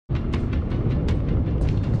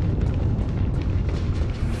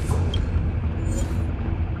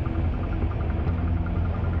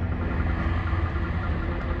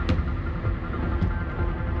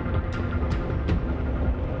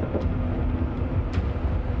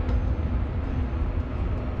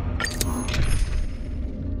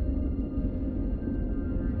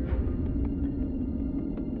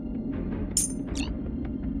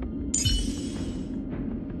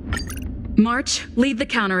March, lead the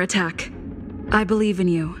counterattack. I believe in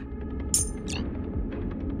you.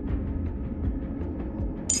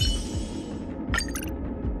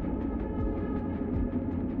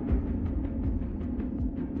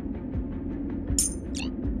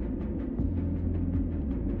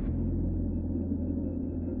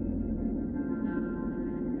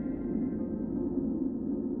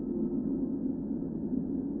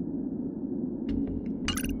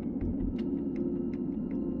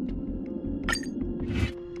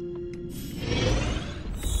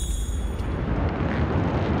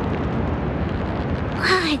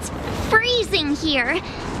 It's freezing here.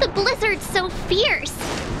 The blizzard's so fierce.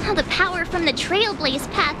 The power from the Trailblaze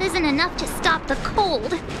path isn't enough to stop the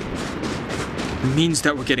cold. It means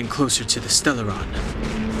that we're getting closer to the Stellaron,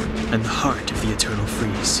 and the heart of the Eternal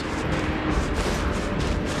Freeze.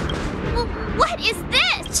 What is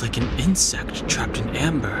this? It's like an insect trapped in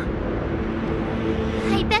amber.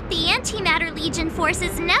 I bet the Antimatter Legion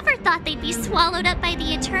forces never thought they'd be swallowed up by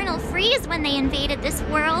the Eternal Freeze when they invaded this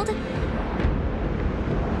world.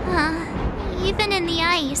 Even in the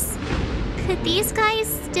ice, could these guys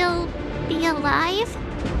still be alive?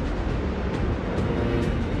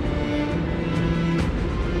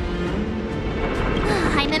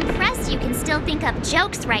 I'm impressed you can still think up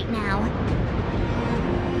jokes right now.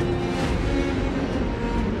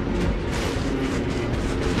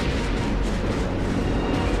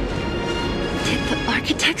 Did the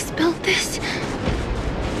architects build this?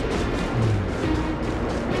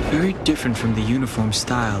 Very different from the uniform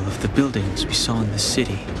style of the buildings we saw in the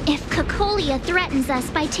city. If Cocolia threatens us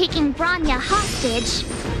by taking Bronya hostage...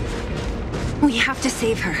 We have to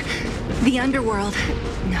save her. The underworld...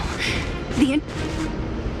 No.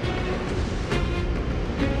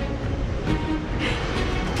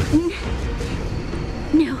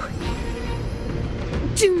 No.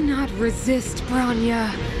 Do not resist,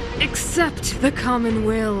 Bronya. Accept the common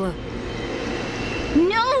will.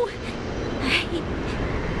 No!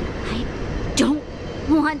 I don't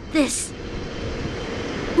want this.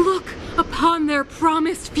 Look upon their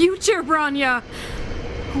promised future, Bronya.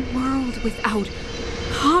 A world without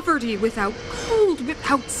poverty, without cold,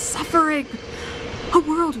 without suffering. A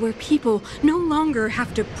world where people no longer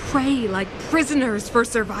have to pray like prisoners for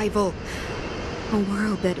survival. A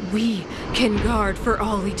world that we can guard for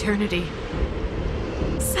all eternity.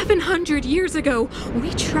 700 years ago,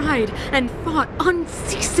 we tried and fought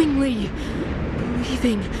unceasingly,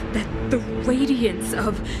 believing that the radiance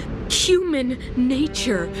of human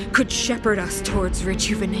nature could shepherd us towards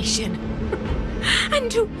rejuvenation.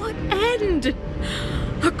 And to what end?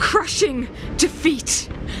 A crushing defeat.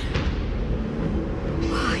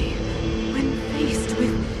 Why, when faced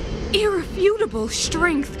with irrefutable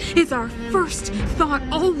strength, is our first thought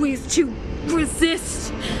always to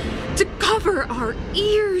resist? To cover our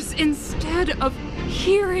ears instead of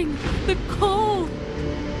hearing the call?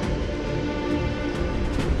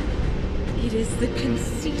 It is the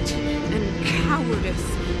conceit and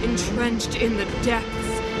cowardice entrenched in the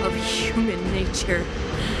depths of human nature.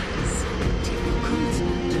 So difficult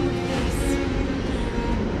to face.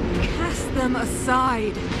 Cast them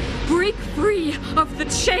aside. Break free of the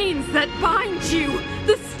chains that bind you.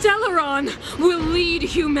 The Stellaron will lead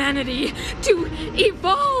humanity to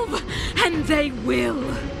evolve, and they will.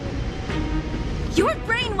 Your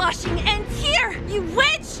brainwashing ends here, you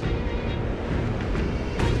witch!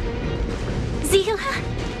 Zila?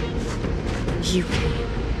 You came.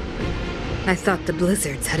 I thought the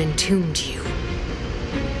blizzards had entombed you.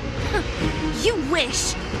 You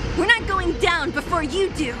wish! We're not going down before you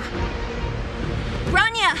do.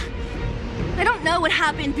 Bronya! I don't know what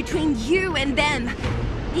happened between you and them.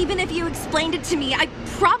 Even if you explained it to me, I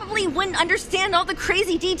probably wouldn't understand all the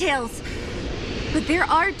crazy details. But there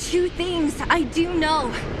are two things I do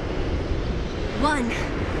know. One,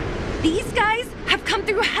 these guys have come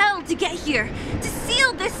through hell to get here, to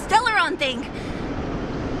seal this Stellaron thing.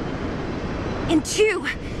 And two,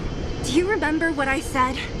 do you remember what I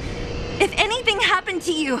said? If anything happened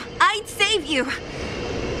to you, I'd save you.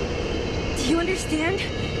 Do you understand?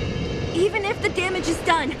 Even if the damage is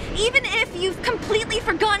done, even if you've completely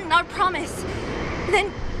forgotten our promise,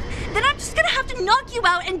 then I'm just gonna have to knock you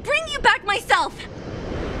out and bring you back myself.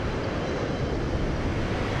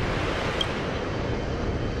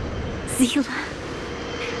 Zila.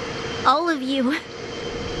 All of you.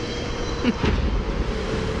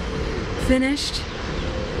 Finished?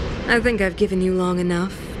 I think I've given you long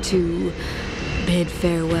enough to bid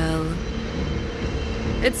farewell.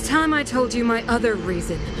 It's time I told you my other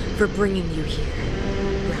reason for bringing you here,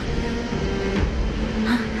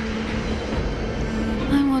 Bronya.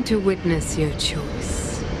 I want to witness your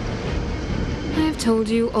choice. I have told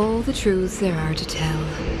you all the truths there are to tell.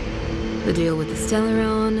 The deal with the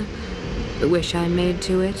Stellaron, the wish I made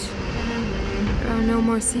to it. There are no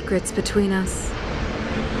more secrets between us.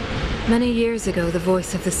 Many years ago, the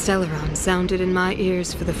voice of the Stellaron sounded in my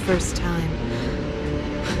ears for the first time.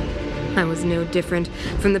 I was no different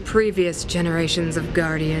from the previous generations of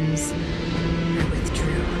Guardians. I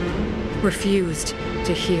withdrew, refused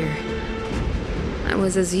to hear. I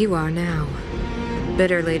was as you are now,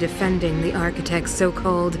 bitterly defending the Architect's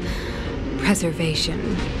so-called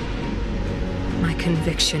preservation. My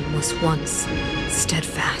conviction was once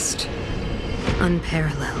steadfast,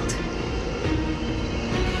 unparalleled.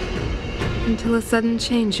 Until a sudden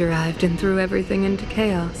change arrived and threw everything into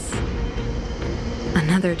chaos.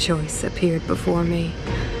 Another choice appeared before me.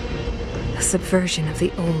 A subversion of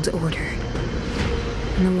the old order.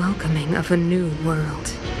 And the welcoming of a new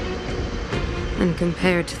world. And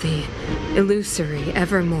compared to the illusory,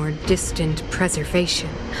 ever more distant preservation,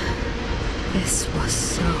 this was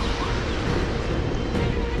so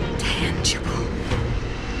tangible.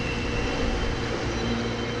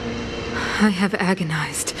 I have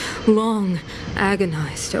agonized, long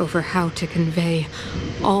agonized over how to convey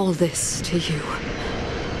all this to you.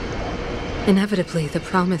 Inevitably, the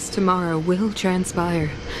promised tomorrow will transpire.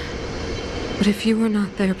 But if you were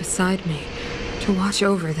not there beside me to watch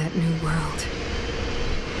over that new world,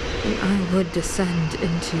 then I would descend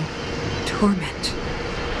into torment,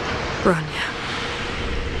 Bronya.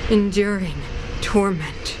 Enduring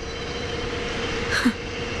torment.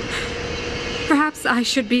 Perhaps I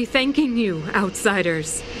should be thanking you,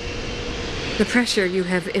 outsiders. The pressure you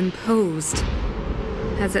have imposed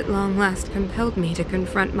has at long last compelled me to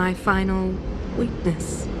confront my final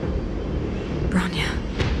weakness. Bronya,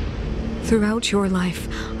 throughout your life,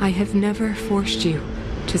 I have never forced you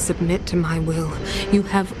to submit to my will. You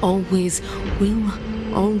have always, will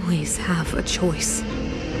always have a choice.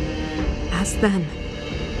 As then,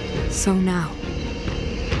 so now.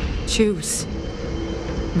 Choose,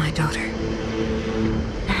 my daughter.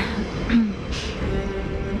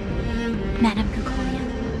 Madame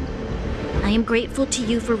Cocolia, I am grateful to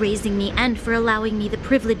you for raising me and for allowing me the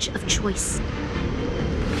privilege of choice.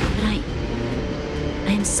 But I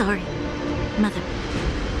am sorry, Mother.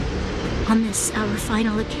 On this, our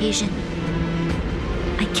final occasion,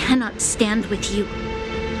 I cannot stand with you.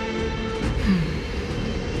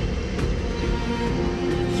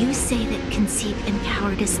 You say that conceit and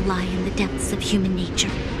cowardice lie in the depths of human nature.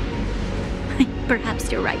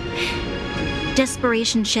 Perhaps you're right.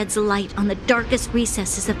 Desperation sheds a light on the darkest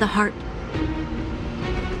recesses of the heart.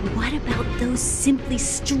 What about those simply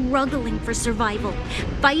struggling for survival,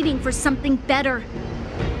 fighting for something better?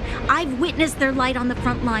 I've witnessed their light on the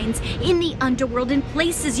front lines, in the underworld, in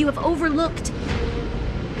places you have overlooked.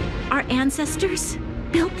 Our ancestors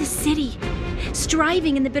built this city,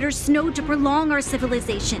 striving in the bitter snow to prolong our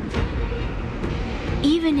civilization.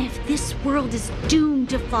 Even if this world is doomed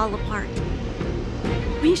to fall apart,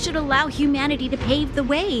 we should allow humanity to pave the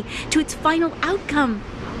way to its final outcome.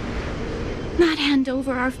 Not hand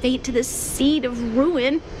over our fate to this seed of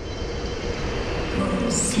ruin.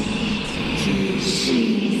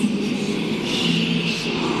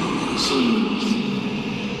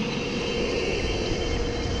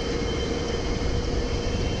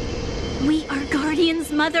 We are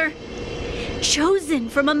Guardians, Mother, chosen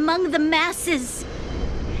from among the masses.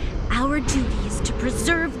 Our duty is to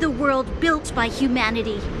preserve the world built by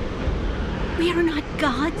humanity. We are not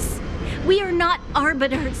gods. We are not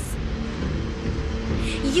arbiters.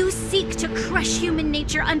 You seek to crush human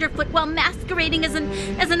nature underfoot while masquerading as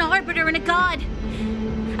an arbiter and a god.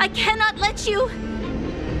 I cannot let you.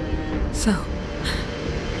 So,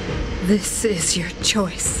 this is your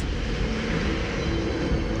choice.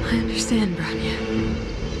 I understand, Bronya.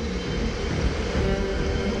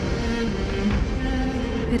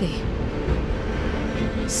 Pity.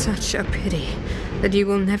 Such a pity that you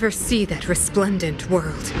will never see that resplendent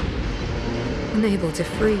world. Unable to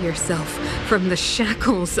free yourself from the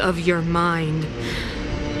shackles of your mind.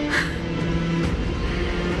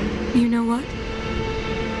 You know what?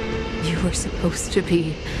 You were supposed to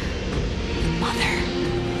be the mother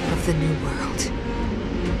of the new world.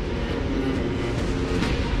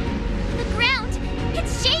 The ground!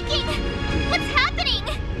 It's shaking! What's happening?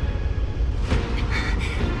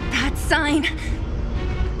 That sign.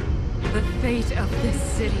 The fate of this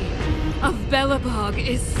city, of Belobog,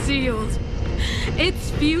 is sealed.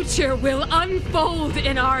 Its future will unfold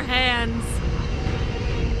in our hands.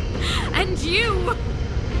 And you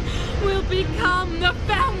will become the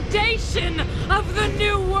foundation of the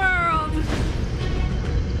new world.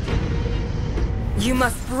 You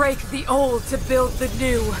must break the old to build the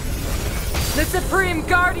new. The Supreme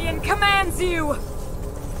Guardian commands you!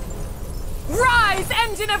 Rise,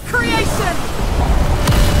 engine of creation!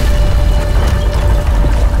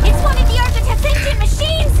 It's one of the Architect's ancient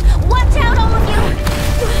machines! Watch out, all of you!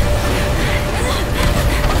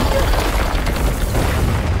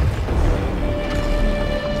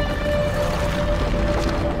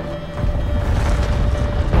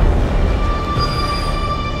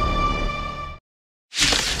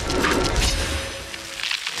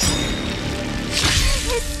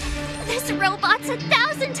 This robot's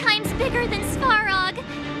 1,000 times bigger than Svarog.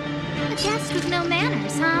 A guest with no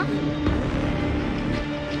manners, huh?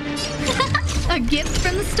 A gift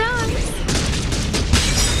from the stars.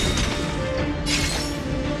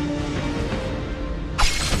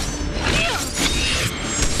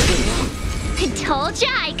 I told ya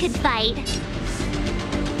I could fight.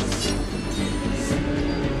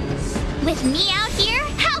 With me out here,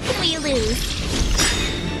 how can we lose?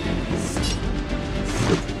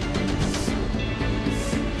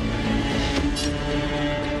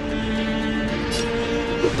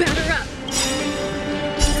 Batter up!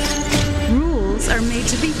 Rules are made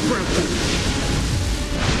to be broken.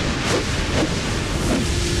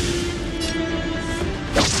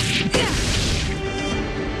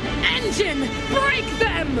 Engine, break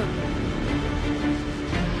them!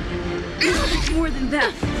 More than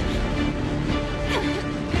that.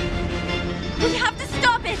 We have to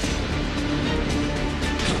stop it!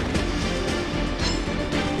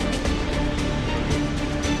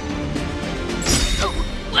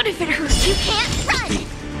 What if it hurts? You can't run!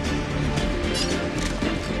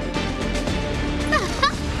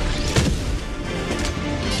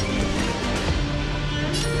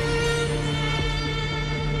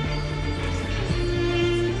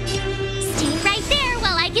 Stay right there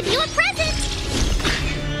while I give you a present!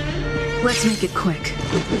 Let's make it quick.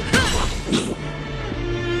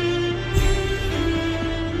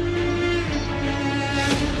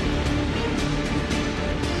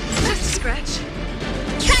 That's a scratch.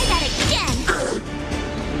 Try that again!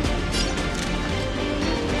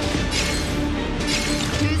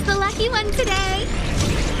 Who's the lucky one today?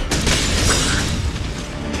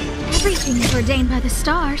 Everything is ordained by the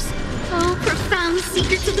stars. Oh, profound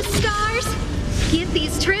secrets of the stars! Give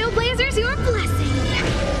these trailblazers your blessing!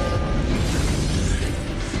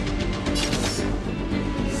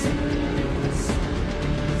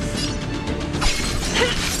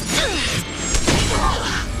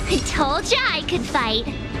 I told ya I could fight.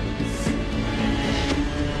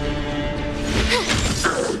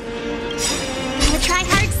 Gotta try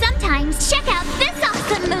hard sometimes. Check out this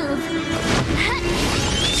awesome move.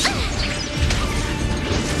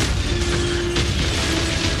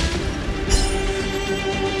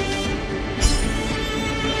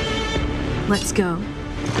 Let's go.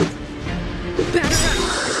 Batter up!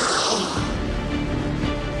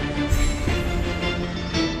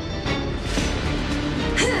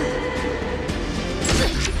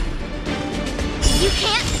 You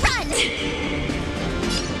can't run!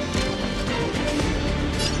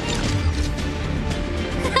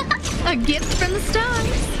 A gift from the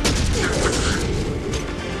stars.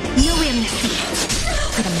 No amnesty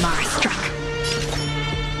for the Mars struck.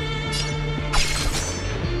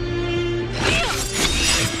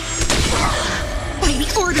 By the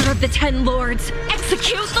order of the 10 Lords,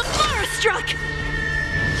 execute the Starstruck!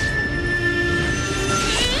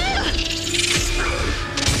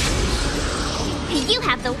 You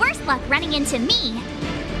have the worst luck running into me.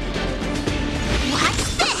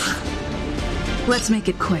 What's this? Let's make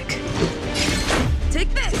it quick.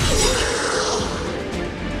 Take this!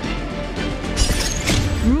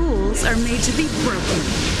 Rules are made to be broken.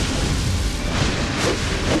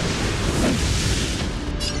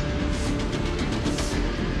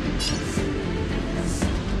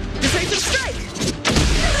 Decisive strike!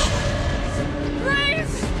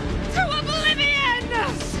 Raise to oblivion!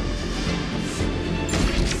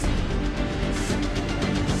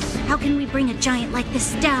 How can we bring a giant like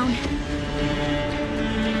this down?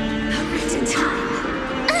 Right in time.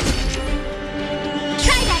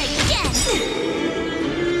 Try that again!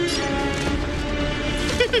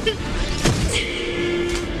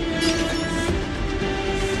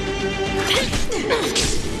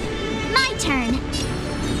 My turn.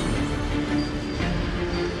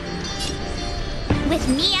 With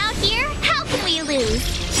me out here, how can we lose?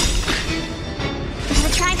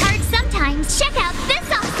 Gotta try hard sometimes. Check out this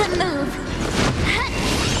awesome move.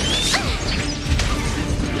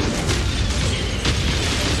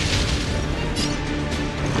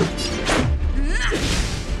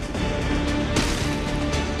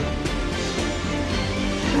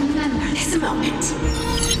 Remember this moment.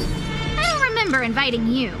 I don't remember inviting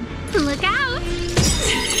you. Look out!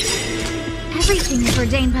 Everything is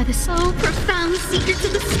ordained by the soul, profound secrets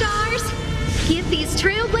of the stars. Give these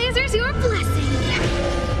trailblazers your blessing.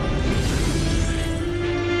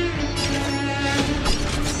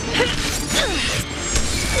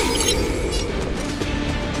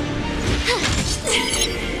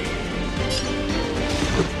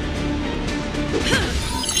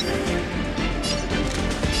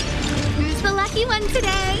 Who's the lucky one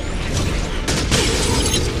today?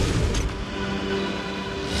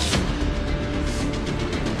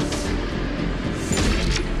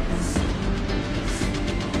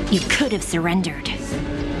 You could have surrendered.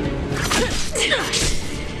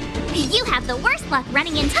 You have the worst luck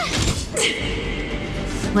running into...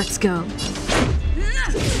 Let's go.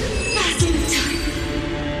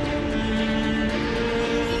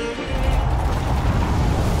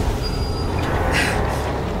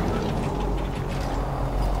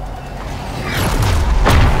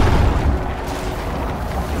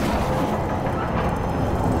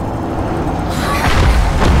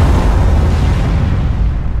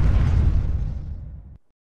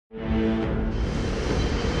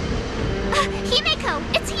 Himeko!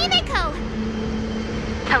 It's Himeko!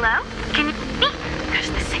 Hello? Can you hear me? Gosh,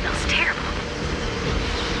 the signal's terrible.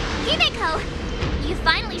 Himeko! You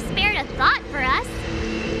finally spared a thought for us.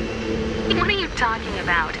 What are you talking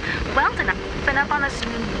about? Weldon, I've been up on the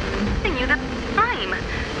street and you the time.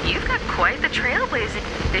 You've got quite the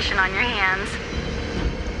trailblazing edition on your hands.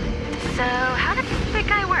 So, how does that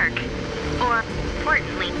guy work? Or,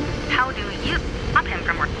 importantly, how do you stop him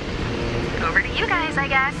from working? Over to you guys, I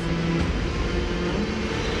guess.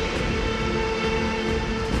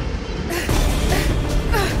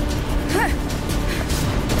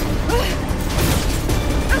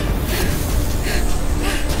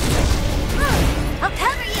 I'll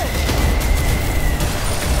cover you!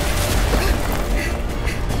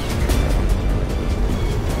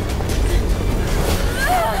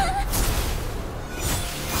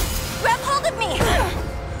 Grab hold of me!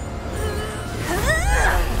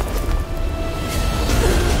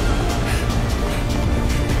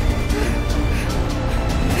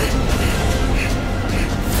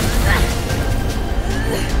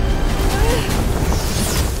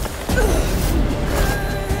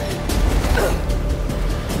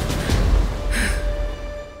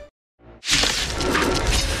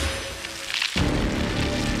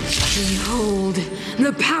 Behold,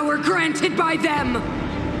 the power granted by them!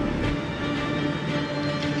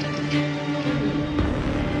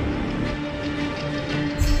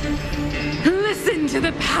 Listen to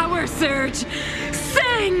the power surge!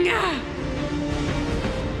 Sing!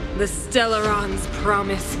 The Stellaron's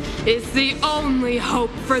promise is the only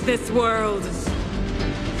hope for this world.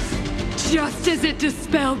 Just as it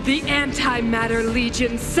dispelled the Antimatter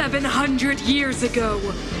Legion 700 years ago,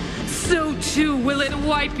 so too will it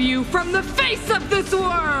wipe you from the face of this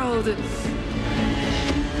world!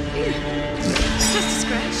 Just a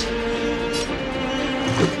scratch.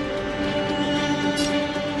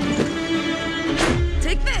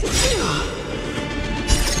 Take this!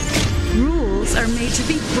 Rules are made to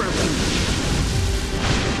be broken.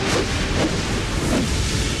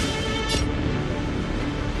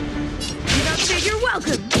 You don't say you're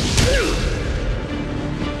welcome!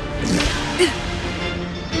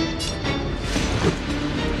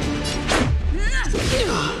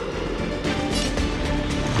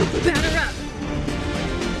 Batter up!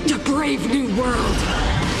 A brave new world!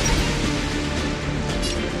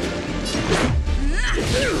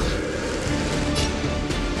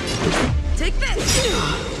 Take this!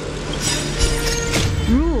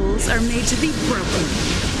 Rules are made to be broken.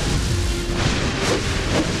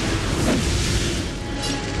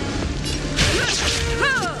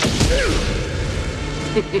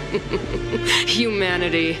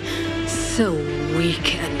 Humanity, so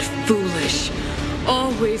weak and foolish,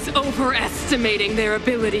 always overestimating their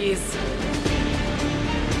abilities.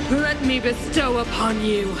 Let me bestow upon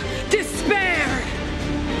you despair!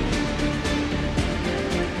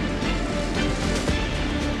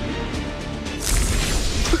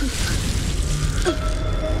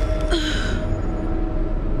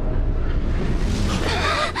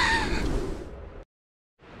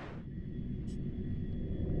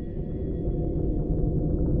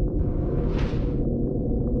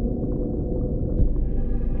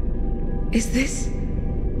 Is this...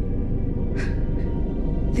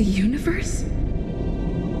 the universe?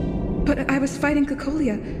 But I was fighting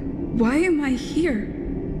Cocolia. Why am I here?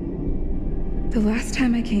 The last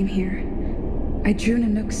time I came here, I drew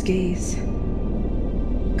Nanook's gaze.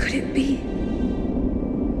 Could it be?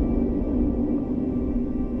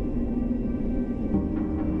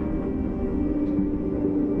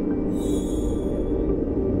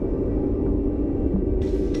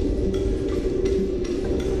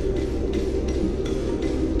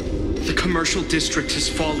 commercial district has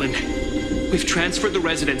fallen. We've transferred the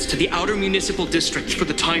residents to the outer municipal district for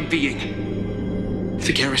the time being.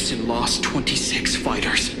 The garrison lost 26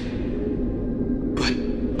 fighters. But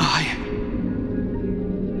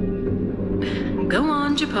Go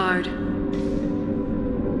on, Gepard.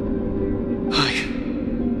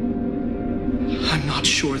 I'm not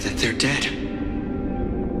sure that they're dead.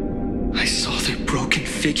 I saw their broken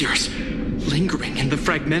figures lingering in the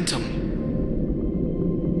fragmentum.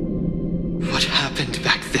 What happened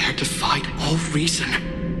back there defied all reason.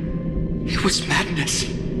 It was madness.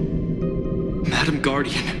 Madam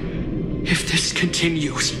Guardian, if this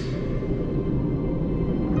continues...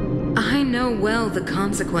 I know well the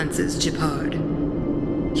consequences, Gepard.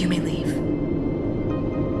 You may leave.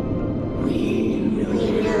 We know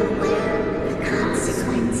well the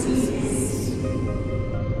consequences.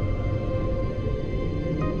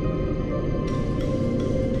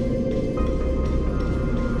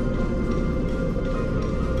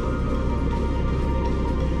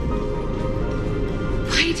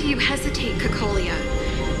 Why do you hesitate, Cocolia?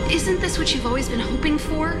 Isn't this what you've always been hoping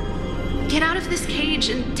for? Get out of this cage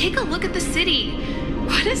and take a look at the city.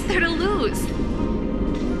 What is there to lose?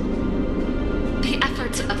 The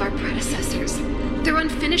efforts of our predecessors, their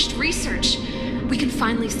unfinished research. We can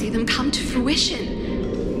finally see them come to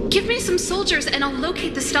fruition. Give me some soldiers and I'll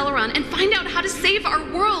locate the Stellaron and find out how to save our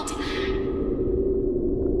world.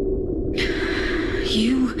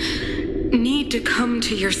 You need to come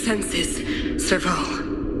to your senses, Serval.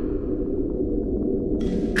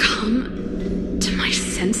 Come to my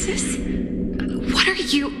senses? What are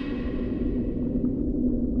you...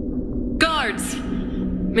 Guards!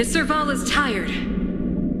 Miss Serval is tired.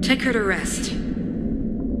 Take her to rest.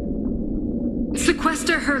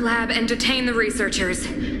 Sequester her lab and detain the researchers.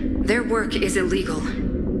 Their work is illegal.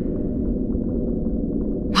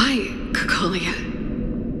 Why, Cocolia?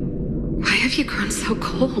 Why have you grown so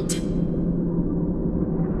cold?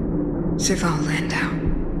 Serval Landau,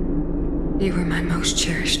 you were my most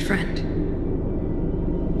cherished friend.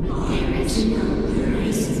 There is no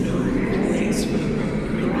place for this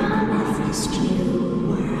promised new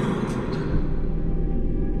world.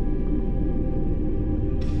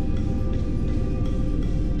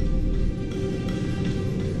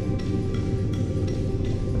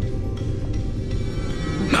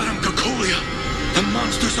 Madam Cocolia, the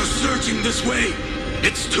monsters are surging this way.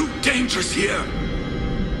 It's too dangerous here.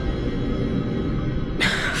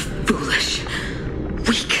 Foolish.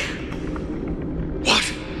 Weak. What?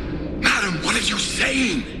 Madam, what are you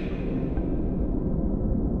saying?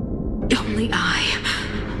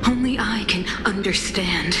 Only I can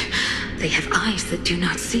understand. They have eyes that do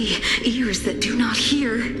not see, ears that do not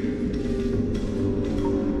hear.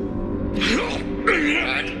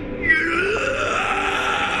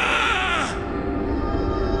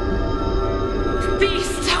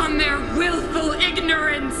 Feast on their willful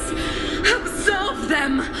ignorance. Absolve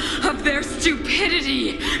them of their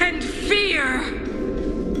stupidity and fear.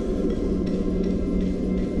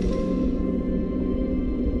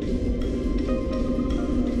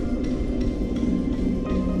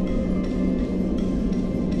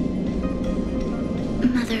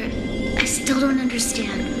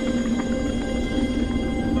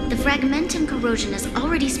 The fragmentum corrosion has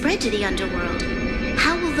already spread to the underworld.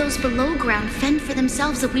 How will those below ground fend for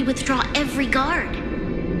themselves if we withdraw every guard?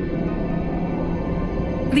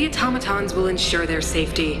 The automatons will ensure their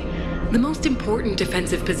safety. The most important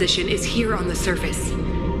defensive position is here on the surface.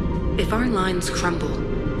 If our lines crumble,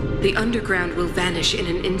 the underground will vanish in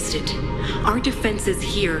an instant. Our defenses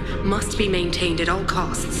here must be maintained at all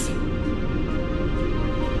costs.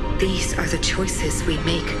 These are the choices we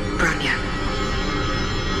make, Branya.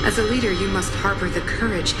 As a leader, you must harbor the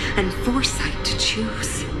courage and foresight to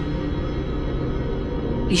choose.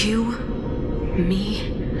 You,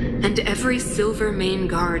 me, and every Silver Main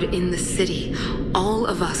Guard in the city, all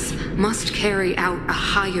of us must carry out a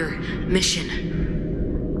higher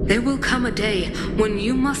mission. There will come a day when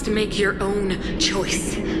you must make your own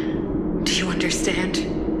choice. Do you understand?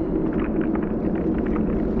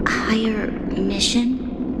 Higher mission?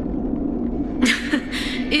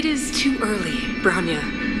 It is too early, Branya.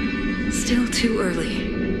 Still too early.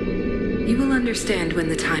 You will understand when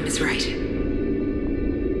the time is right.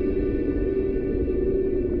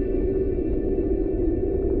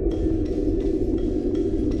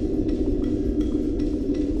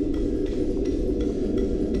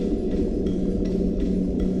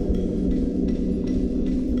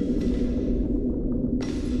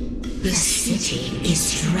 The city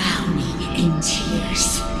is drowning in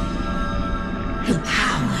tears. The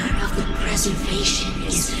power of the preservation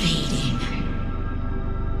is fading.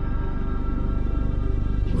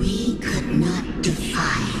 We could not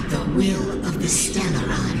defy the will of the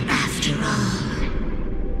Stellaron after all.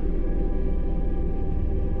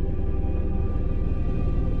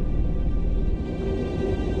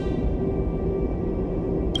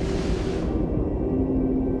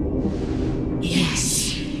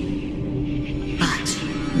 Yes, but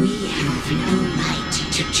we have no right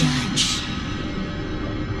to judge.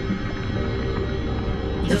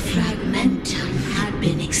 The Fragmentum had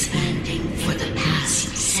been expanding for the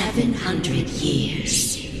past 700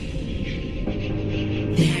 years.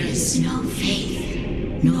 There is no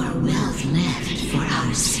faith nor wealth left for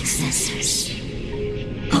our successors.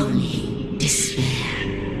 Only despair.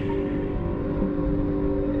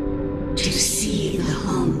 To see the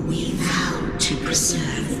home we vowed to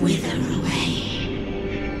preserve wither away.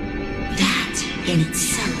 That in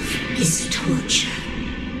itself is torture.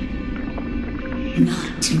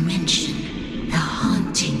 Not to mention the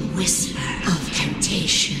haunting whisper of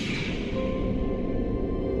temptation.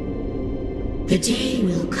 The day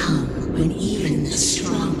will come when even the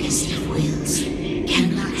strongest of wills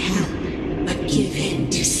cannot help but give in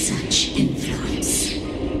to such influence.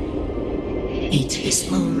 It is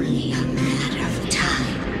only a matter of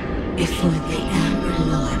time before the Amber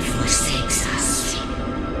Lord forsakes us.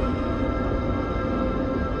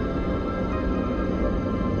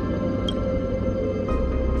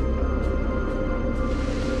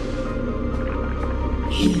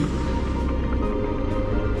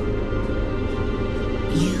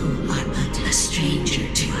 You are but a stranger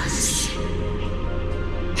to us.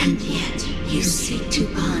 And yet you seek to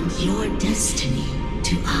bond your destiny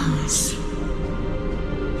to ours.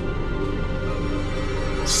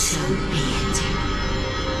 So be it.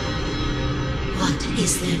 What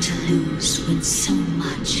is there to lose when so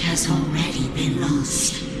much has already been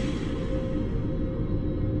lost?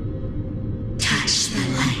 Touch the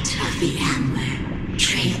light of the Amber,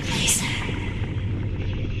 Trailblazer.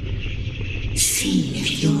 See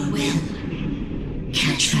if your will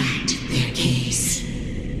can attract their gaze.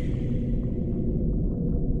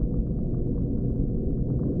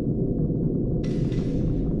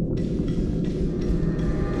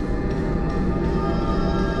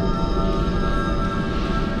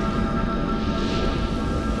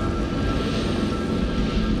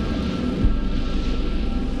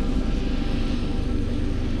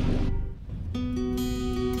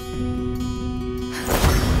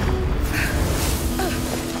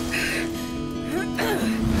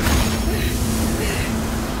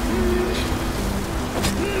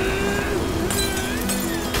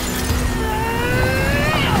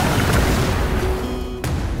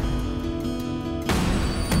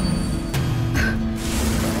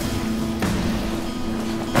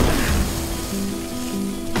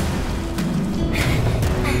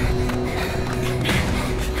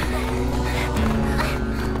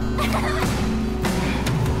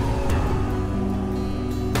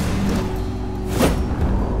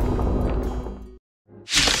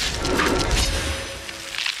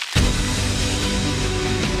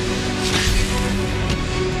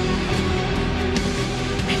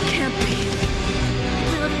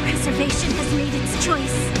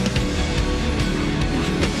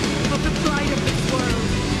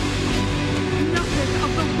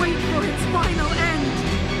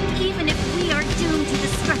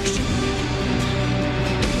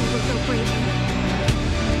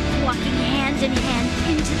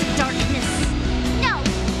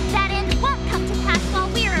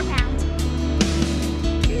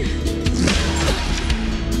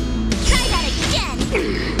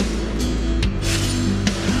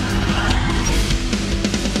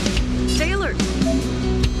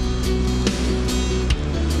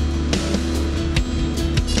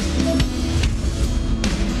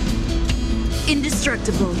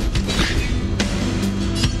 Indestructible.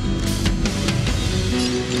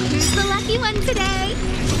 Who's the lucky one today?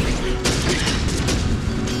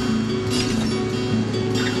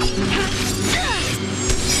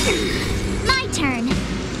 My turn.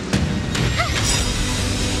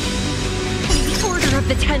 The Order of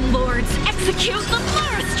the Ten Lords, execute the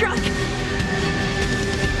Marastruck!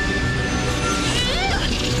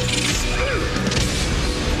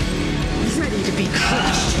 Ready to be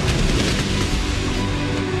crushed.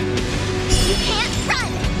 You can't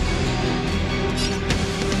run!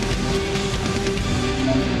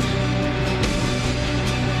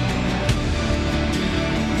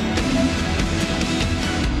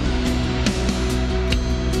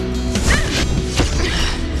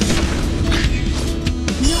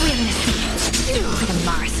 No amnesty for the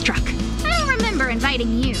Marastruck. I don't remember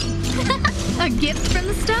inviting you. A gift from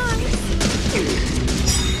the stars.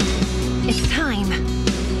 It's time.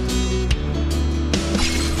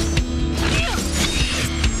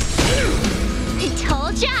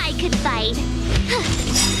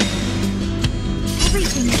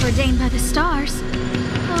 ordained by the stars.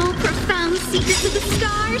 Oh, profound secrets of the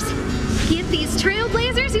stars. Give these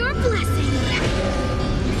trailblazers your blessing.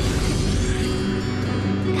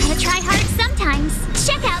 Gotta try hard sometimes.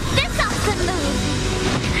 Check out this awesome move.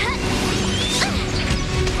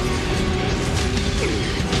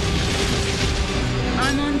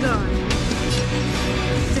 I'm on guard.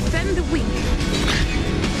 Defend the weak.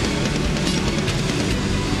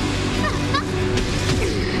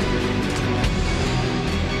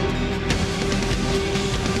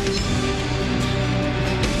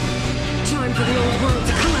 Time for the old world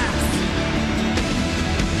to collapse.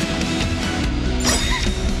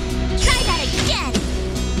 Try that again.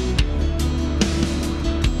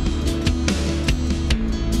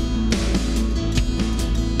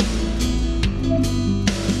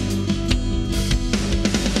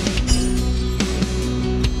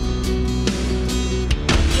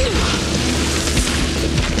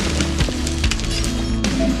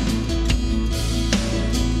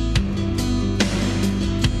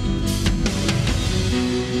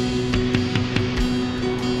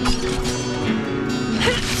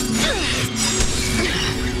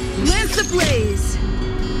 Lance ablaze!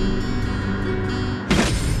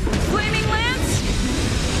 Flaming lance!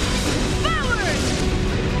 Forward!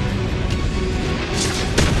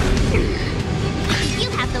 You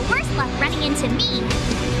have the worst luck running into me.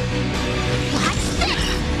 Watch this!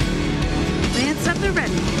 Lance at the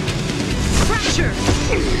ready. Crusher!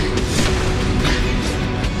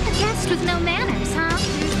 A guest with no manners, huh?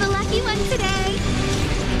 Who's the lucky one today?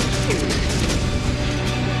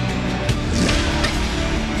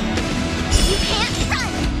 You can't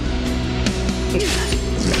run!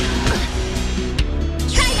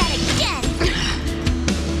 Try that again!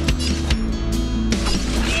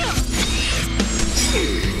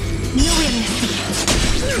 No amnesty.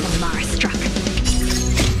 The Mara struck.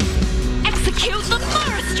 Execute the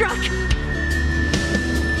Mara struck!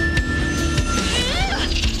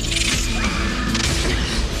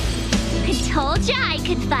 I told ya I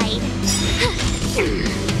could fight.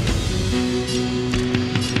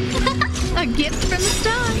 A gift from the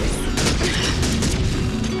stars.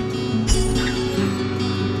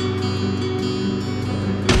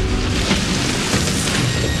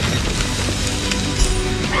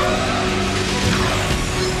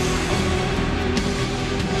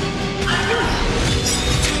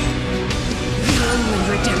 The only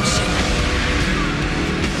redemption.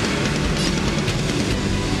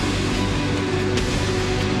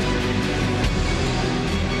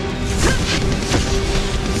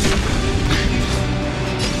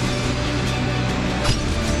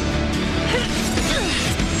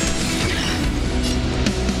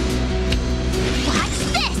 Watch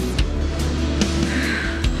this!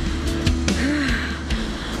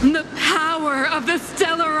 The power of the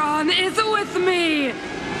Stellaron is with me!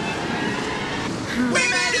 We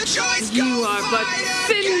made a choice. You are but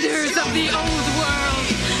cinders of the old world,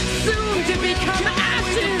 soon to become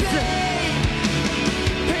ashes!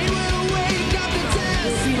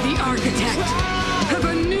 Be the architect of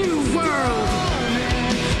a new world!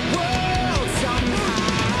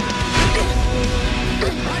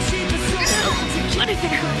 What if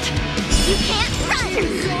it hurt? You can't run!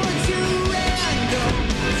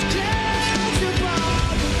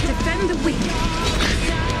 Defend the weak.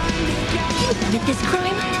 You wanted this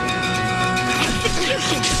crime?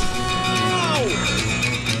 Execution!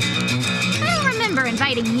 I don't remember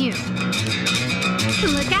inviting you.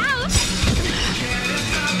 Look out!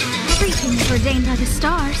 Everything's ordained by the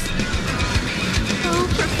stars. Oh,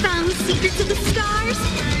 profound secrets of the stars.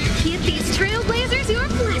 Give these trailblazers your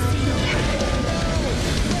blessing.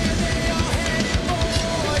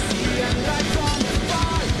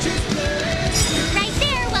 Right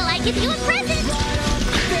there while I give you a present.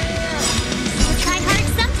 I'll try hard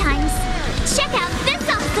sometimes. Check out this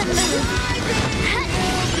awesome move.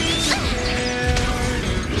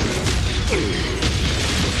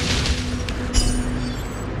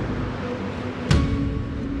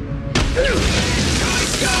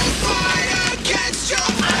 Fight against your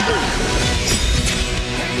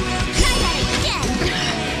Try that again.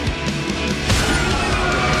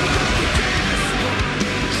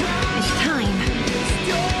 It's time.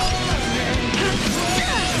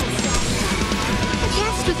 A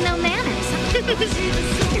guest with no manners.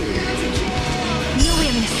 No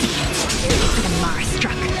amnesty. For the Mara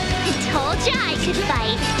struck. I told ya I could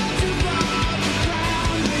fight.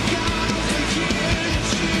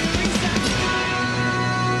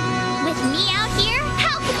 With me out here,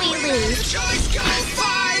 how can we lose? choice. Go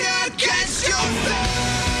fight against your fate.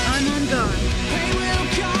 I'm on guard.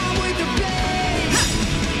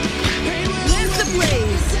 Lance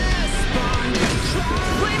ablaze!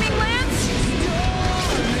 Flaming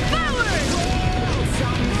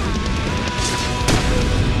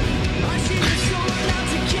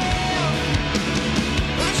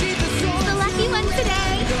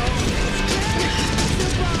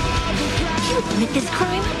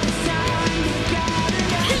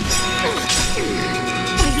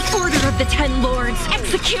Ten Lords,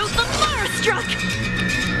 execute the Firestruck!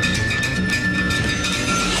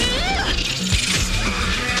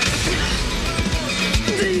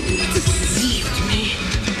 They deceived me.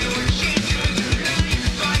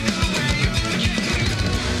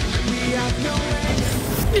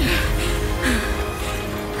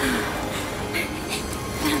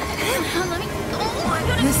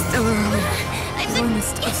 The Stellaron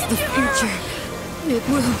promised us the future. It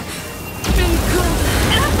will include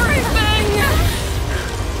everything!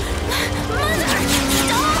 Mother,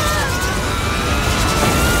 stop!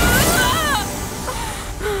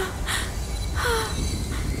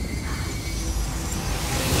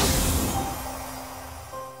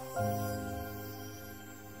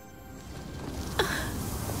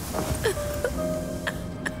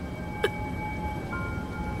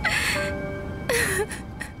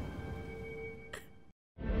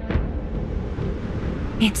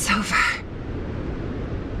 It's over.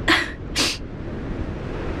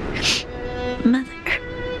 Mother,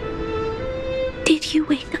 did you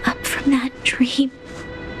wake up from that dream?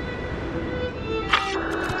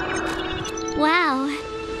 Wow.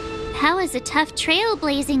 That was a tough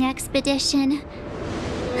trailblazing expedition.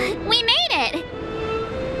 We made it!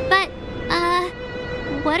 But,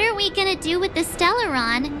 what are we gonna do with the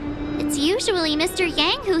Stellaron? It's usually Mr.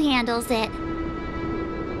 Yang who handles it.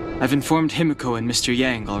 I've informed Himiko and Mr.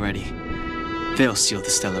 Yang already. They'll seal the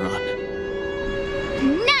Stellaron.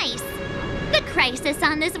 Nice! The crisis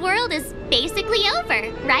on this world is basically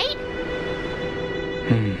over, right?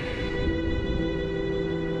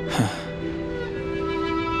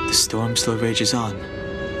 The storm still rages on.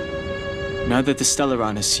 Now that the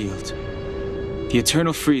Stellaron is sealed, the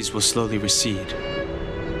eternal freeze will slowly recede.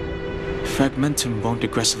 Fragmentum won't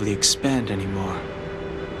aggressively expand anymore,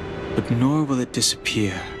 but nor will it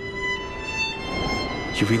disappear.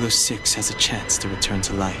 Urilo 6 has a chance to return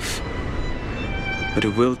to life, but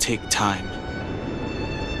it will take time.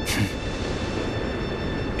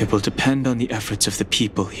 It will depend on the efforts of the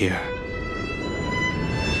people here.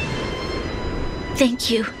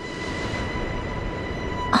 Thank you.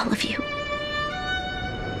 All of you.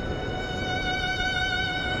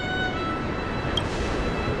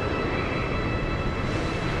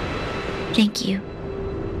 Thank you.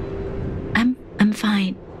 I'm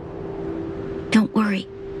fine. Don't worry.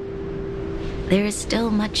 There is still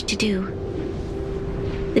much to do.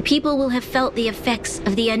 The people will have felt the effects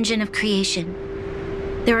of the engine of creation.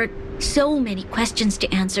 There are so many questions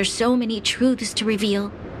to answer, so many truths to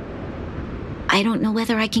reveal. I don't know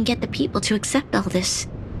whether I can get the people to accept all this.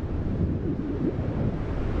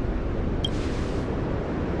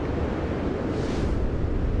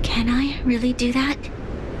 Can I really do that?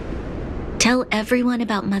 Tell everyone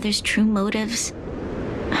about Mother's true motives?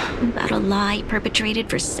 About a lie perpetrated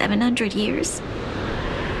for 700 years?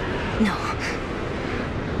 No.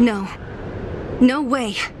 No. No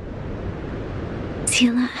way.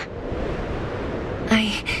 Sila.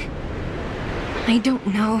 I don't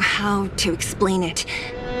know how to explain it,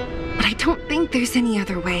 but I don't think there's any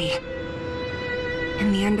other way.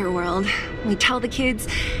 In the underworld, we tell the kids,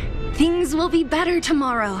 things will be better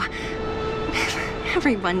tomorrow.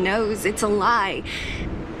 Everyone knows it's a lie,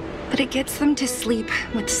 but it gets them to sleep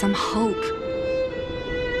with some hope.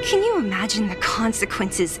 Can you imagine the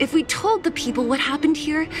consequences if we told the people what happened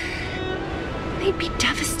here? They'd be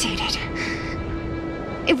devastated.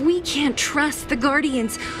 If we can't trust the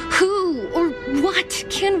Guardians, who or what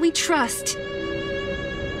can we trust?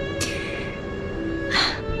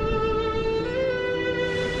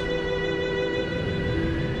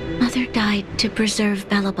 Mother died to preserve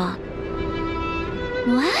Belobog.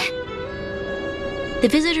 What? The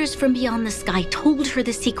visitors from beyond the sky told her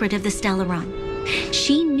the secret of the Stellaron.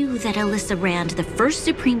 She knew that Alyssa Rand, the first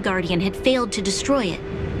Supreme Guardian, had failed to destroy it.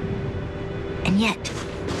 And yet,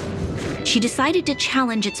 she decided to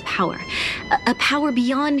challenge its power, a power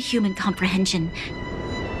beyond human comprehension.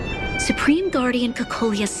 Supreme Guardian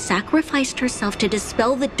Cocolia sacrificed herself to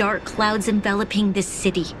dispel the dark clouds enveloping this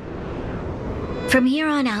city. From here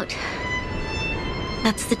on out,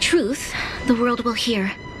 that's the truth the world will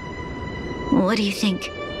hear. What do you think?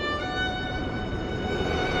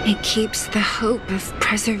 It keeps the hope of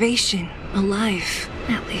preservation alive,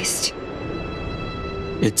 at least.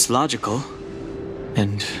 It's logical,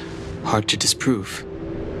 and hard to disprove.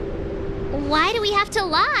 Why do we have to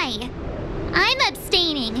lie? I'm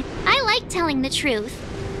abstaining. I like telling the truth.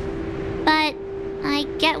 But I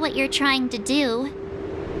get what you're trying to do.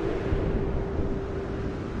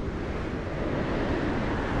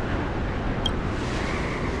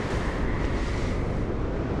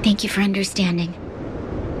 Thank you for understanding.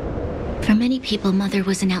 For many people, Mother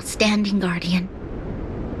was an outstanding guardian.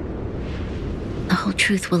 the whole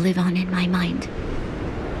truth will live on in my mind.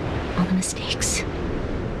 All the mistakes,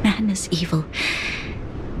 madness, evil,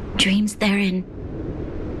 dreams therein.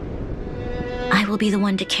 I will be the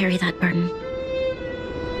one to carry that burden.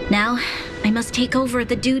 Now, I must take over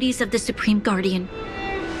the duties of the Supreme Guardian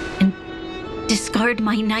and discard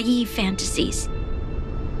my naive fantasies.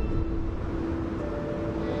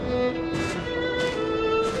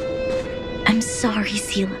 I'm sorry,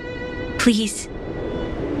 Seela. Please,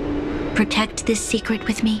 protect this secret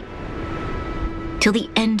with me till the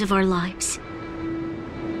end of our lives.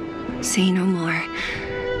 Say no more.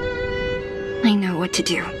 I know what to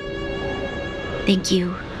do. Thank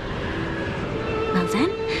you. Well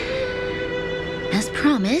then, as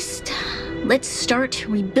promised, let's start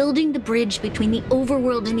rebuilding the bridge between the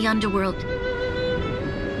overworld and the underworld.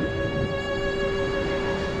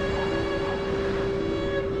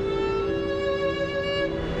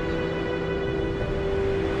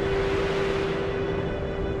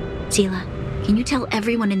 Seela, can you tell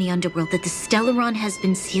everyone in the underworld that the Stellaron has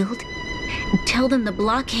been sealed? And tell them the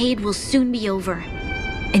blockade will soon be over,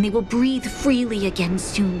 and they will breathe freely again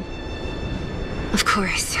soon. Of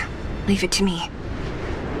course. Leave it to me.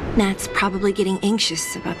 Nat's probably getting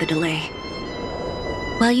anxious about the delay.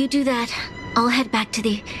 While you do that, I'll head back to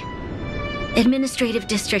the administrative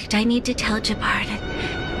district. I need to tell Jabbar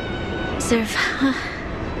to serve.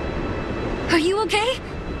 Are you okay?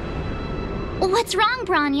 What's wrong,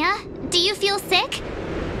 Bronya? Do you feel sick?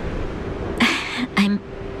 I'm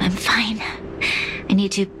fine. I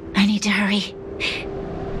need to hurry.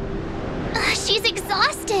 She's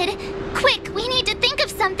exhausted. Quick, we need to think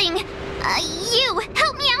of something. You,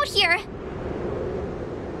 help me out here.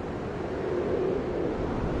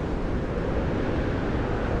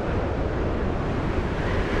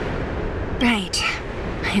 Right.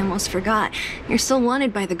 I almost forgot. You're still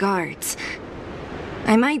wanted by the guards.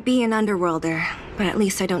 I might be an underworlder, but at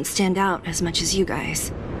least I don't stand out as much as you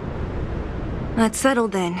guys. That's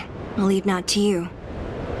settled then. I'll leave Nat to you.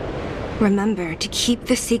 Remember to keep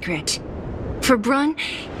the secret. For Brun...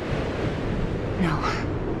 No.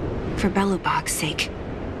 For Belobog's sake.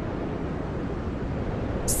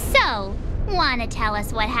 So, wanna tell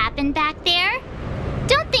us what happened back there?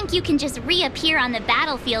 Don't think you can just reappear on the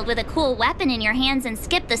battlefield with a cool weapon in your hands and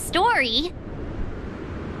skip the story.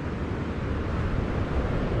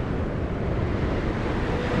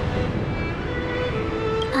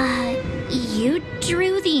 You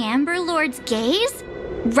drew the Amber Lord's gaze?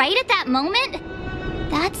 Right at that moment?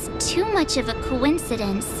 That's too much of a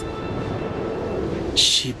coincidence.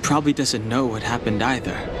 She probably doesn't know what happened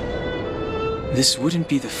either. This wouldn't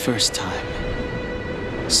be the first time.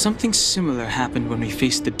 Something similar happened when we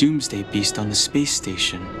faced the Doomsday Beast on the space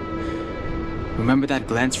station. Remember that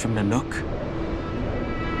glance from Nanook?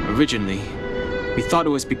 Originally, we thought it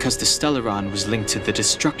was because the Stellaron was linked to the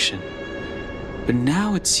destruction. But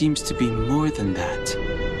now it seems to be more than that.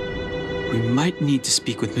 We might need to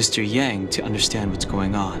speak with Mr. Yang to understand what's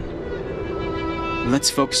going on. Let's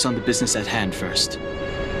focus on the business at hand first.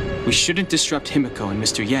 We shouldn't disrupt Himiko and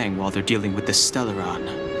Mr. Yang while they're dealing with the Stellaron.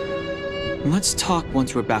 Let's talk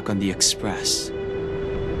once we're back on the Express.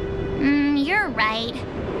 You're right.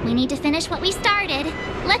 We need to finish what we started.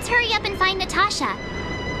 Let's hurry up and find Natasha.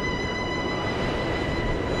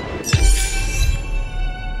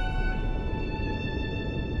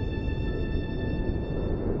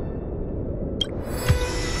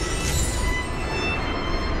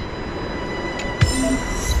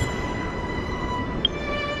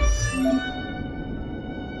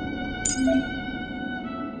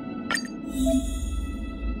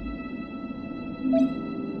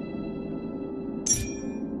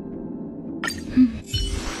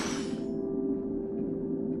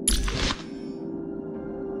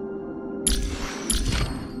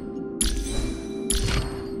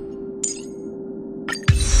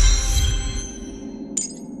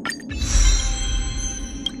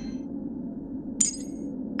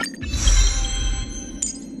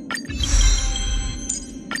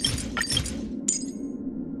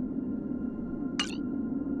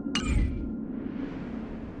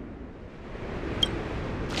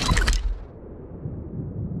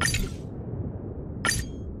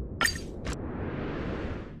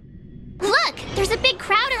 There's a big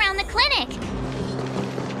crowd around the clinic.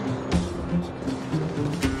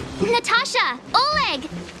 Natasha! Oleg!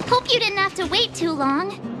 Hope you didn't have to wait too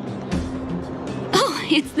long. Oh,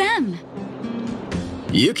 it's them.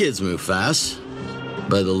 You kids move fast.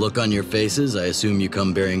 By the look on your faces, I assume you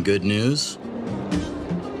come bearing good news?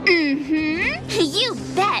 You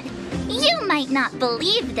bet. You might not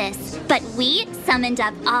believe this, but we summoned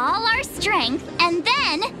up all our strength and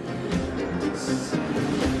then...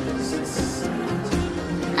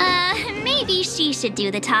 should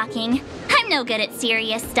do the talking. I'm no good at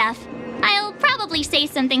serious stuff. I'll probably say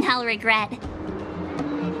something I'll regret.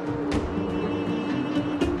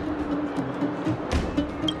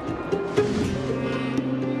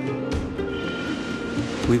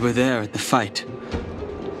 We were there at the fight.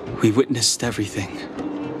 We witnessed everything.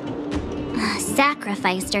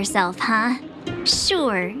 Sacrificed herself, huh?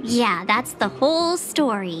 Sure, yeah, that's the whole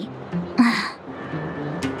story.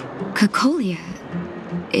 Cocolia,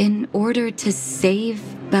 in order to save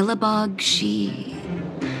Belobog, she...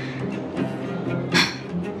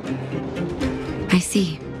 I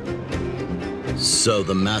see. So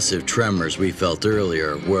the massive tremors we felt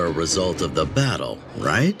earlier were a result of the battle,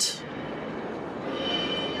 right?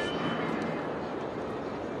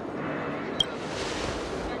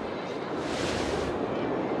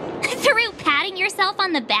 Through patting yourself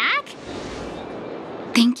on the back?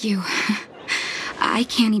 Thank you. I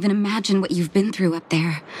can't even imagine what you've been through up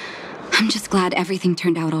there. I'm just glad everything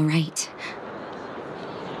turned out all right.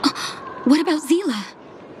 What about Zila?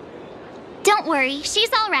 Don't worry,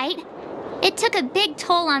 she's all right. It took a big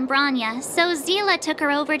toll on Branya, so Zila took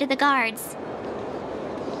her over to the guards.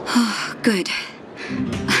 Oh, good.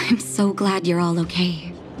 I'm so glad you're all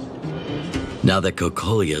okay. Now that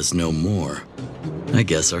Cocolia's no more, I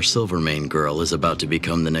guess our Silvermane girl is about to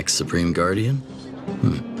become the next Supreme Guardian?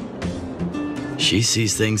 She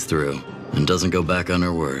sees things through and doesn't go back on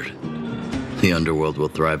her word. The underworld will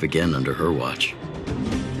thrive again under her watch.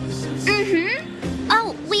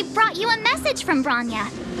 Oh, we brought you a message from Branya.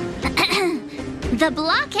 The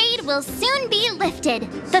blockade will soon be lifted.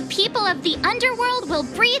 The people of the underworld will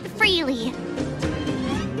breathe freely.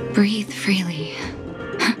 Breathe freely.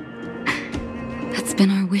 That's been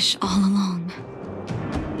our wish all along.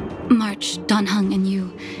 March, Donhung, and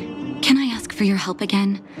you, can I ask for your help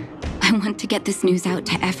again? I want to get this news out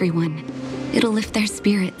to everyone. It'll lift their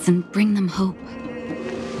spirits and bring them hope.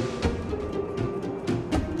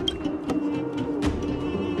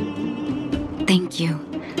 Thank you.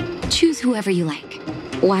 Choose whoever you like.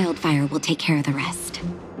 Wildfire will take care of the rest.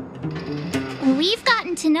 We've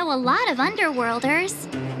gotten to know a lot of Underworlders.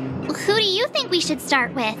 Who do you think we should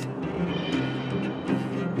start with?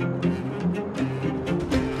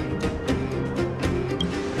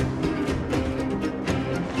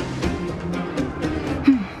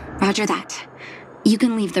 Roger that. You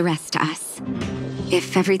can leave the rest to us.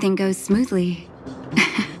 If everything goes smoothly.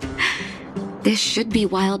 This should be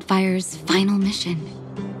Wildfire's final mission.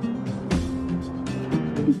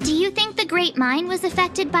 Do you think the Great Mine was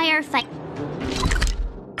affected by our fight?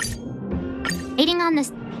 Fighting on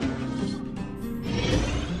this...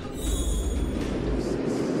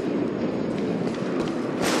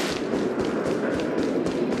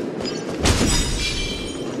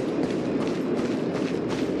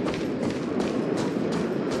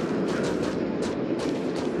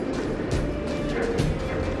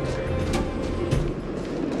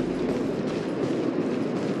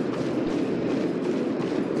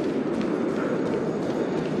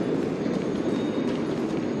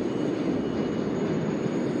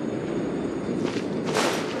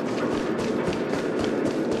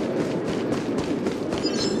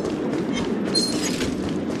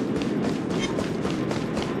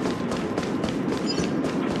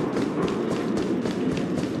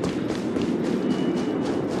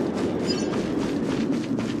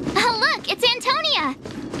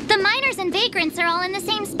 Vagrants are all in the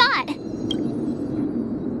same spot.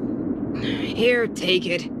 Here, take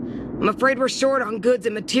it. I'm afraid we're short on goods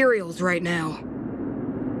and materials right now.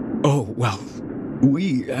 Oh, well,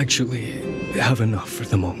 we actually have enough for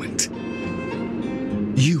the moment.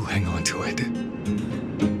 You hang on to it.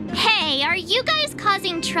 Hey, are you guys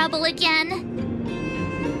causing trouble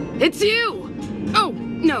again? It's you! Oh,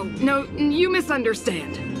 no, you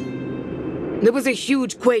misunderstand. There was a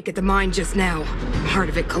huge quake at the mine just now. Part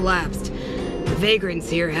of it collapsed. The vagrants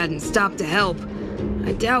here hadn't stopped to help.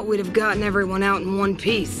 I doubt we'd have gotten everyone out in one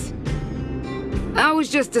piece. I was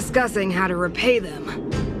just discussing how to repay them.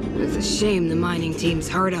 It's a shame the mining team's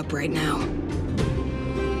hard up right now.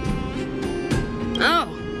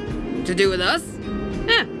 Oh, to do with us?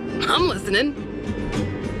 I'm listening.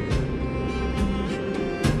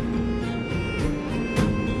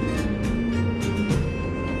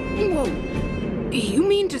 Whoa, you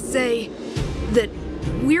mean to say that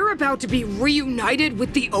we're about to be reunited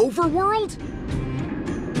with the overworld?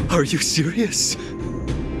 Are you serious?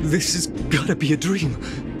 This has gotta be a dream.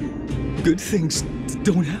 Good things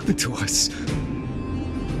don't happen to us.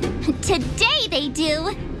 Today they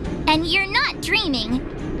do. And you're not dreaming.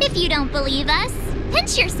 If you don't believe us,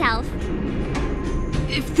 pinch yourself.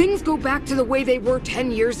 if things go back to the way they were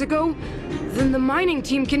 10 years ago, then the mining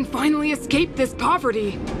team can finally escape this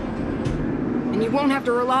poverty. And you won't have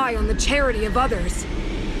to rely on the charity of others.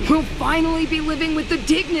 We'll finally be living with the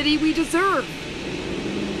dignity we deserve.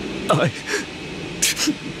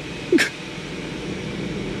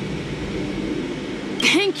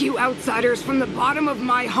 Thank you, outsiders, from the bottom of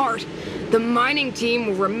my heart. The mining team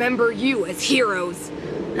will remember you as heroes,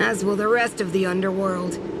 as will the rest of the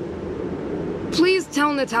underworld. Please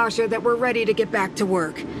tell Natasha that we're ready to get back to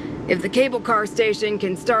work. If the cable car station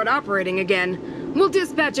can start operating again, we'll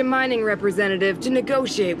dispatch a mining representative to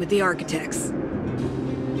negotiate with the architects.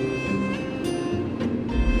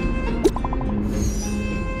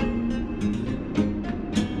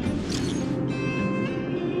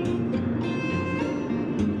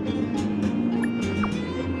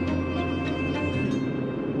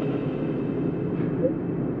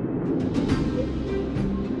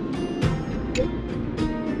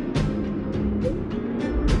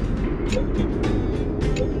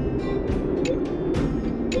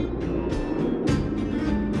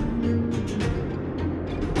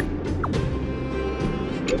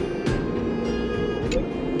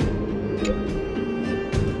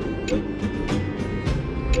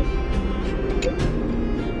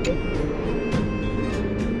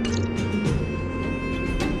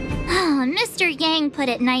 Put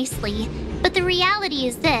it nicely, but the reality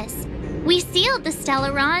is this. We sealed the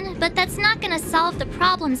Stellaron, but that's not gonna solve the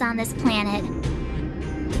problems on this planet.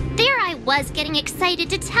 There I was getting excited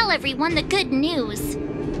to tell everyone the good news.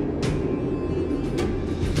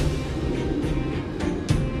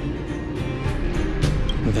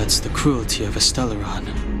 That's the cruelty of a Stellaron.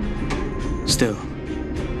 Still,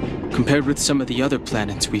 compared with some of the other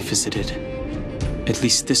planets we visited, at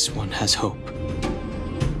least this one has hope.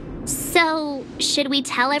 So, should we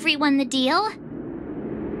tell everyone the deal?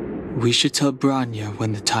 We should tell Bronya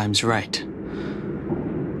when the time's right.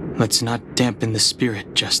 Let's not dampen the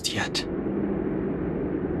spirit just yet.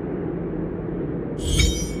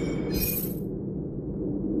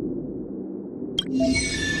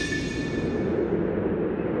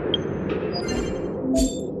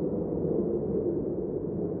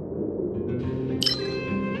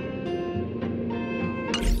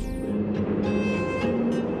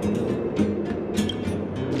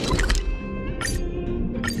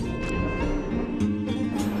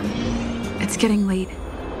 Getting late.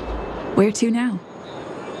 Where to now?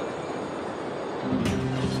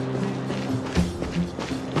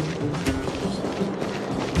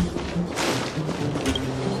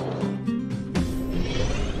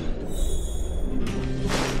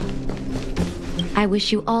 I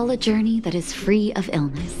wish you all a journey that is free of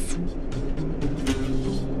illness.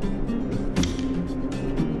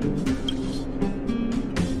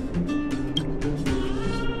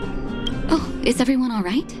 Oh, is everyone all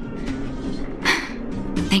right?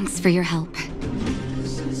 Thanks for your help.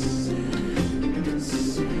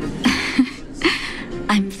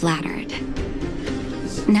 I'm flattered.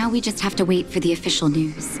 Now we just have to wait for the official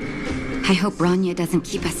news. I hope Bronya doesn't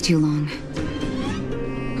keep us too long.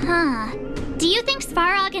 Huh. Do you think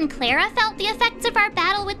Svarog and Clara felt the effects of our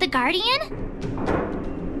battle with the Guardian?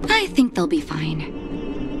 I think they'll be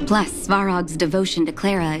fine. Plus, Svarog's devotion to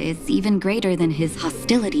Clara is even greater than his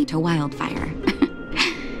hostility to Wildfire.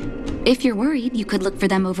 If you're worried, you could look for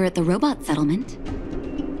them over at the robot settlement.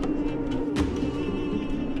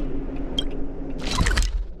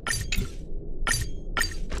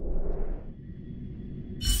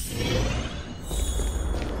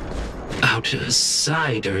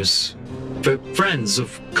 Outsiders. Friends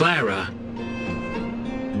of Clara.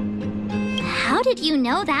 How did you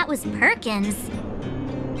know that was Perkins?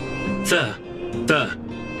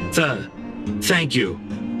 Thank you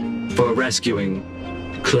for rescuing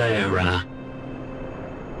Clara.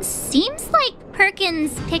 Seems like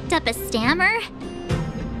Perkins picked up a stammer.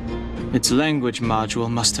 Its language module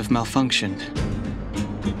must have malfunctioned.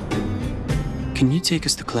 Can you take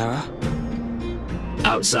us to Clara?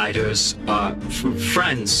 Outsiders are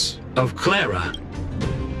friends of Clara.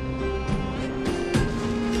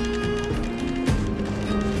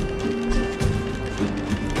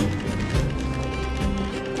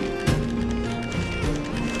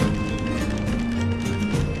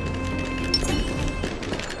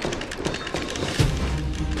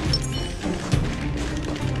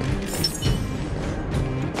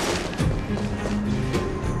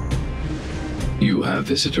 You have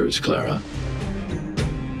visitors, Clara.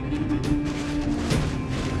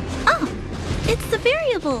 Oh, it's the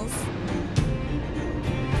variables.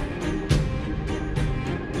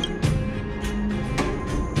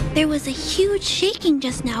 There was a huge shaking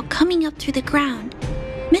just now coming up through the ground.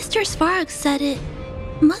 Mr. Svarog said it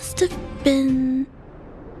must have been...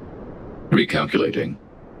 Recalculating.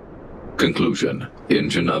 Conclusion.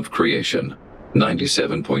 Engine of creation.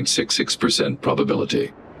 97.66%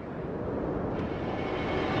 probability.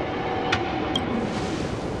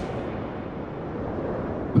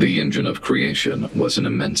 The engine of creation was an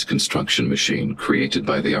immense construction machine created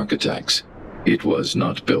by the architects. It was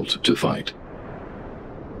not built to fight.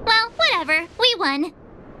 Well, whatever. We won.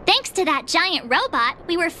 Thanks to that giant robot,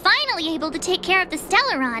 we were finally able to take care of the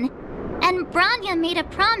Stellaron. And Bronya made a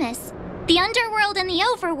promise. The underworld and the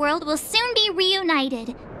overworld will soon be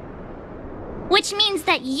reunited. Which means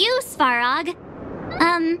that you, Svarog,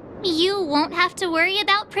 you won't have to worry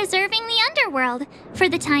about preserving the underworld for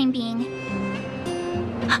the time being.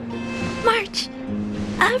 March,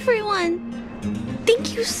 everyone,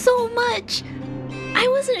 thank you so much. I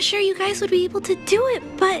wasn't sure you guys would be able to do it,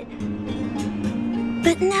 but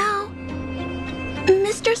now...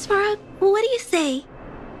 Mr. Svarog, what do you say?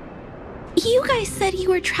 You guys said you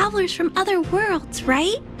were travelers from other worlds,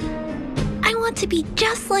 right? I want to be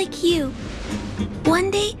just like you.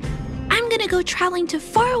 One day, I'm gonna go traveling to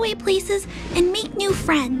faraway places and make new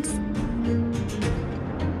friends.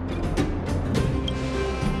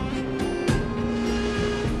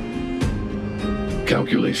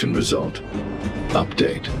 Calculation result.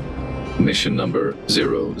 Update. Mission number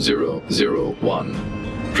 0001.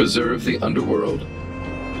 Preserve the underworld.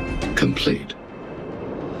 Complete.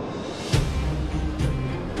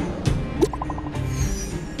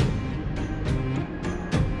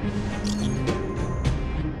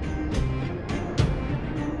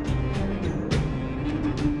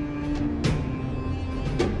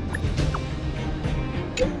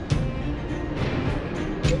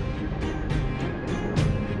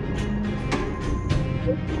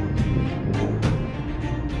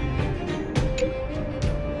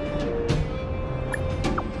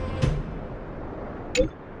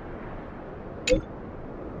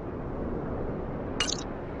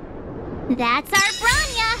 That's our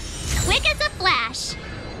Bronya! Quick as a flash!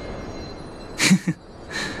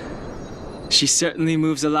 She certainly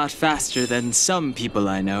moves a lot faster than some people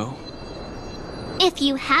I know. If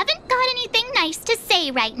you haven't got anything nice to say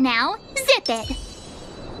right now, zip it!